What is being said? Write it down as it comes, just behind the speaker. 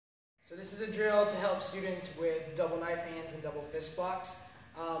is a drill to help students with double knife hands and double fist blocks.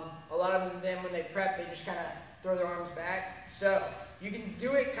 A lot of them, when they prep, they just kind of throw their arms back. So you can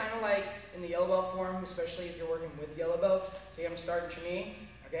do it kind of like in the yellow belt form, especially if you're working with yellow belts. So you have them start at your knee,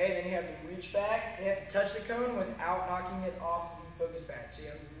 okay? Then you have to reach back. You have to touch the cone without knocking it off the focus pad. So you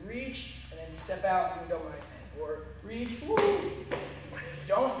have to reach and then step out and do a double knife hand, or reach. Woo!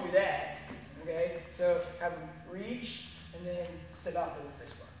 Don't do that, okay? So have them reach and then step out, double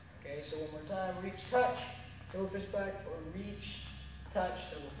fist block. Okay, so one more time, reach, touch, double fist block, or reach,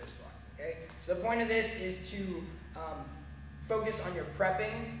 touch, double fist block. Okay, so the point of this is to focus on your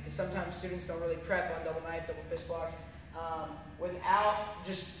prepping, because sometimes students don't really prep on double knife, double fist blocks, without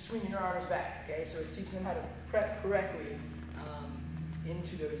just swinging your arms back. Okay, so it's teaching them how to prep correctly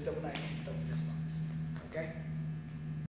into those double knife hands, double fist blocks. Okay.